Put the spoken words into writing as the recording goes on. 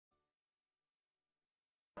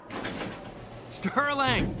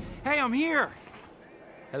Sterling! Hey, I'm here!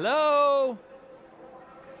 Hello?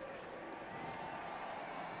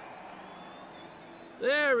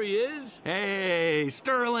 There he is. Hey,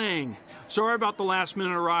 Sterling! Sorry about the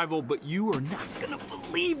last-minute arrival, but you are not gonna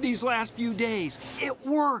believe these last few days. It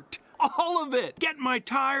worked! All of it! Getting my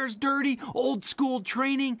tires dirty, old-school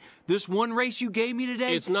training, this one race you gave me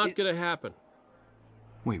today. It's not gonna happen.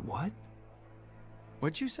 Wait, what?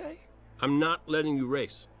 What'd you say? I'm not letting you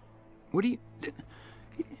race. What do you...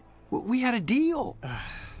 We had a deal.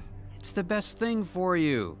 It's the best thing for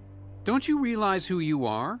you. Don't you realize who you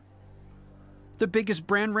are? The biggest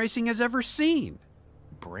brand racing has ever seen.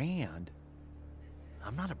 Brand?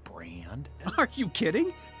 I'm not a brand. Are you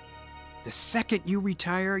kidding? The second you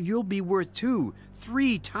retire, you'll be worth 2,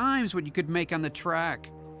 3 times what you could make on the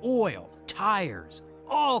track. Oil, tires,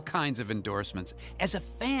 all kinds of endorsements. As a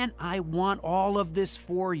fan, I want all of this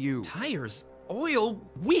for you. Tires? Oil?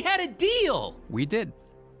 We had a deal! We did.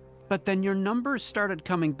 But then your numbers started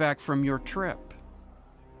coming back from your trip.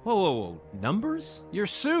 Whoa, whoa, whoa. Numbers? Your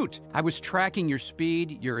suit. I was tracking your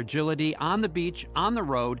speed, your agility on the beach, on the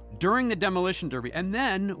road, during the demolition derby, and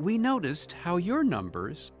then we noticed how your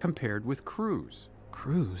numbers compared with Cruz.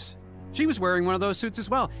 Cruz? She was wearing one of those suits as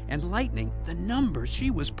well, and Lightning, the numbers she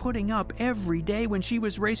was putting up every day when she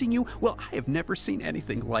was racing you, well, I have never seen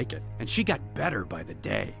anything like it, and she got better by the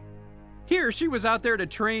day. Here, she was out there to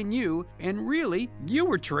train you, and really, you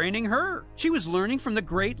were training her. She was learning from the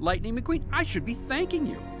great Lightning McQueen. I should be thanking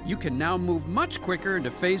you. You can now move much quicker into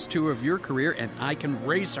phase 2 of your career, and I can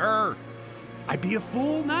race her. I'd be a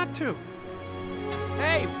fool not to.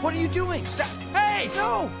 Hey, what are you doing? Stop! Hey,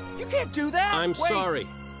 no! You can't do that! I'm Wait. sorry.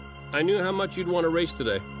 I knew how much you'd want to race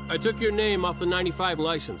today. I took your name off the 95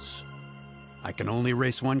 license. I can only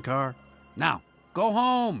race one car. Now, go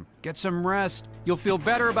home, get some rest. You'll feel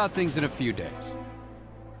better about things in a few days.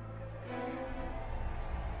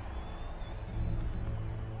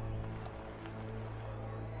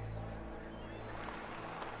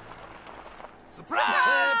 Surprise!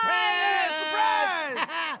 Surprise!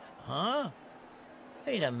 Surprise! Huh?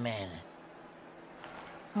 Wait a minute.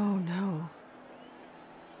 Oh no.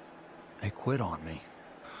 They quit on me.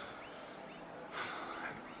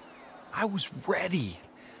 I was ready.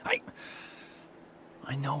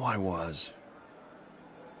 I know I was.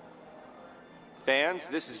 Fans,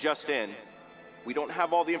 this is just in. We don't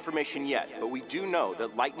have all the information yet, but we do know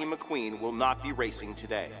that Lightning McQueen will not be racing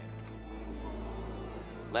today.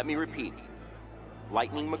 Let me repeat.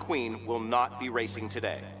 Lightning McQueen will not be racing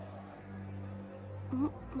today.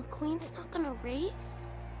 McQueen's not gonna race?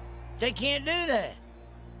 They can't do that.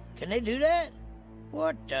 Can they do that?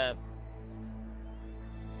 What the...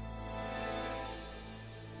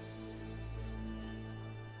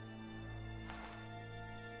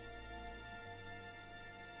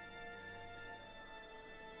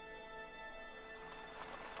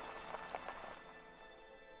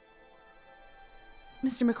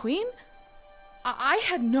 Mr. McQueen? I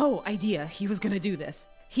had no idea he was gonna do this.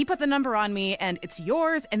 He put the number on me, and it's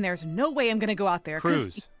yours, and there's no way I'm gonna go out there.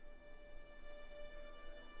 Cruz.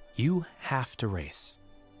 You have to race.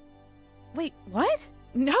 Wait, what?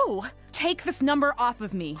 No! Take this number off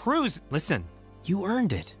of me. Cruz, listen. You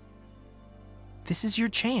earned it. This is your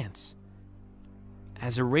chance.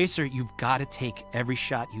 As a racer, you've got to take every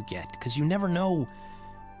shot you get, because you never know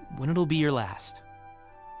when it'll be your last.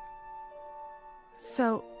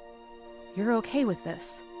 So, you're okay with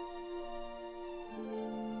this?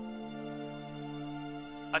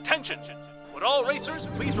 Attention! Would all racers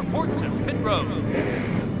please report to pit road?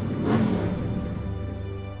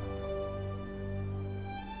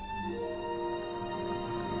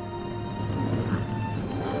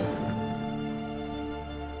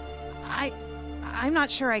 I'm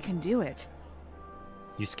not sure I can do it.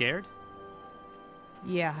 You scared?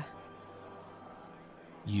 Yeah.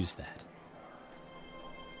 Use that.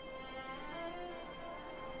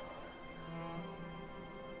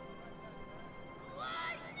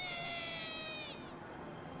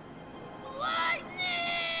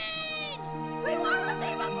 We want to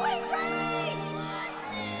see McQueen race!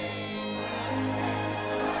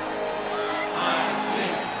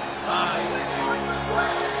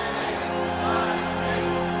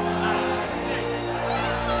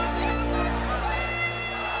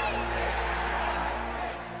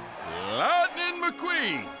 Lightning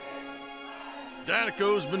McQueen!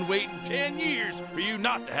 Danico's been waiting 10 years for you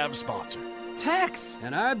not to have a sponsor. Tex!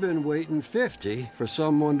 And I've been waiting 50 for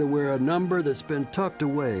someone to wear a number that's been tucked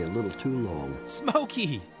away a little too long.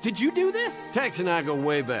 Smokey, did you do this? Tex and I go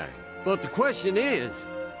way back. But the question is,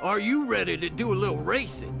 are you ready to do a little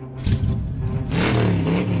racing?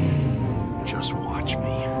 Just watch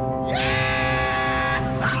me. Yeah!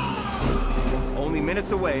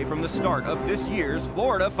 minutes away from the start of this year's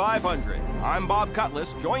Florida 500. I'm Bob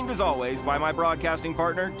Cutlass, joined as always by my broadcasting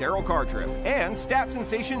partner, Daryl Cartrip, and stat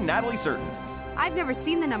sensation Natalie Certain. I've never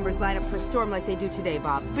seen the numbers line up for Storm like they do today,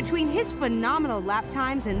 Bob. Between his phenomenal lap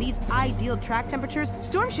times and these ideal track temperatures,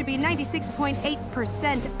 Storm should be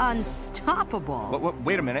 96.8% unstoppable.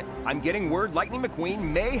 Wait a minute. I'm getting word Lightning McQueen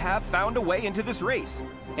may have found a way into this race.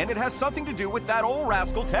 And it has something to do with that old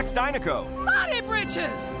rascal Tex Dynaco. Body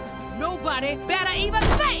britches! Nobody better even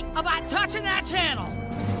think about touching that channel!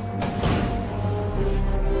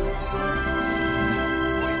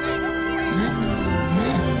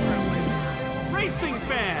 Racing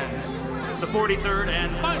fans, the 43rd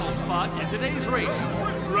and final spot in today's race,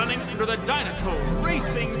 running under the Dynaco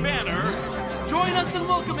Racing banner. Join us in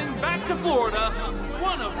welcoming back to Florida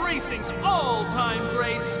one of racing's all-time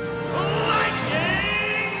greats, Lightning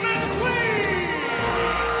McQueen!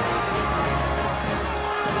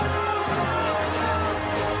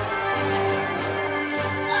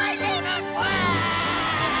 Lightning McQueen!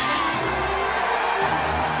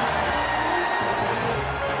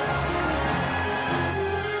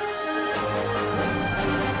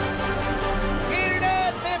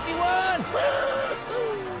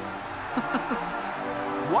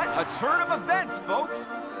 What a turn of events, folks!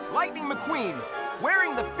 Lightning McQueen,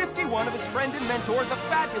 wearing the 51 of his friend and mentor, the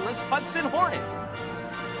fabulous Hudson Hornet.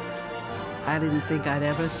 I didn't think I'd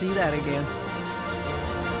ever see that again.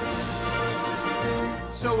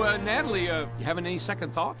 So, Natalie, you having any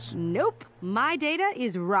second thoughts? Nope. My data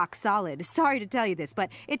is rock solid. Sorry to tell you this,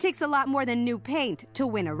 but it takes a lot more than new paint to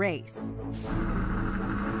win a race.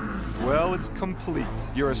 Well, it's complete.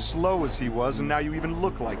 You're as slow as he was, and now you even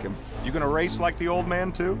look like him. You gonna race like the old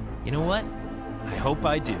man, too? You know what? I hope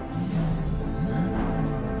I do.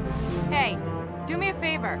 Hey, do me a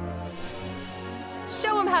favor.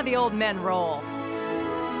 Show him how the old men roll.